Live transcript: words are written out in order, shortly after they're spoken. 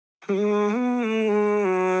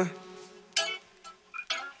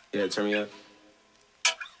Yeah, turn me up.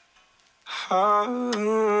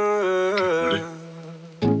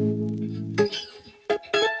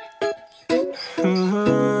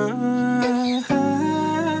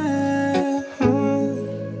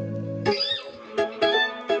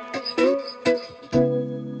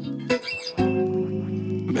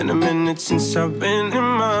 Been a minute since I've been in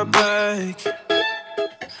my bag.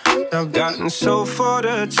 I've gotten so far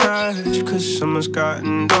to touch, 'cause summer's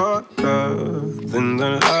gotten darker than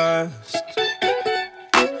the last.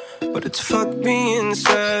 But it's fuck being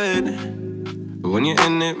sad. When you're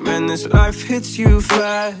in it, man, this life hits you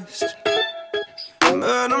fast.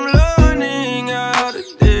 But I'm learning how to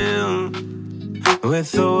deal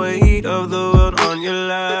with the weight of the world on your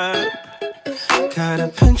lap. Gotta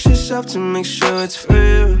pinch yourself to make sure it's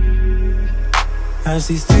real, as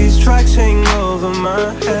these 3 strikes hang over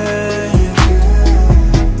my head.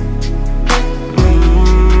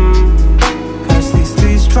 As these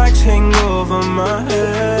 3 strikes hang over my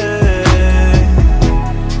head.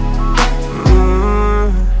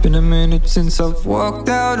 Been a minute since I've walked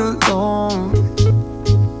out alone,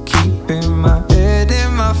 keeping my head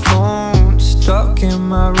in my phone. Stuck in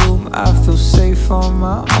my room, I feel safe on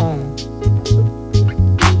my own.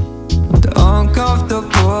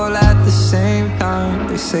 Uncomfortable at the same time.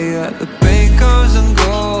 They say that the pain comes and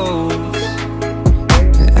goes,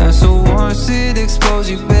 and so once it explodes,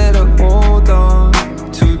 you better hold on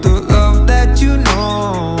to the love that you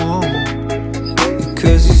know,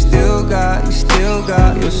 because you still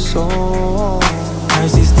got your soul.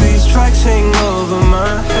 As these 3 strikes hang over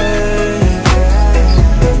my head.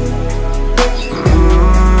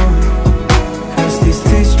 As these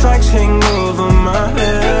 3 strikes hang over my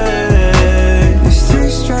head.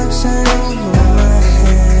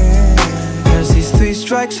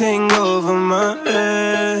 Strikes hang over my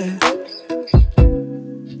head.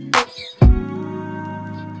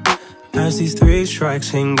 As these 3 strikes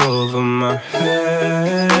hang over my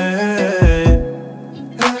head.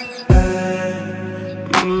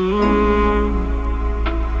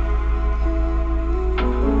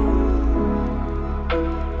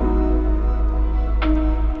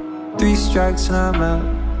 Three strikes and I'm out.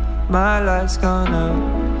 My light's gone out.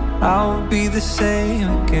 I won't be the same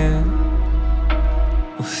again.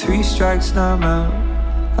 3 strikes and I'm out.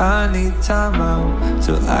 I need time out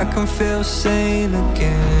till I can feel sane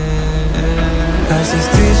again. As these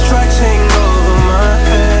 3 strikes hang over my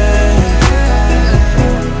head.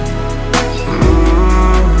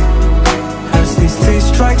 As these 3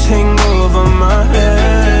 strikes hang over my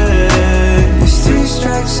head. These 3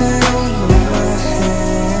 strikes hang over my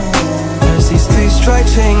head. As these 3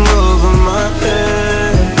 strikes hang over my head.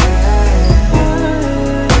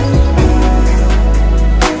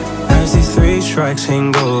 These 3 strikes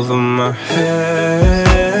hang over my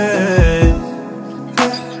head.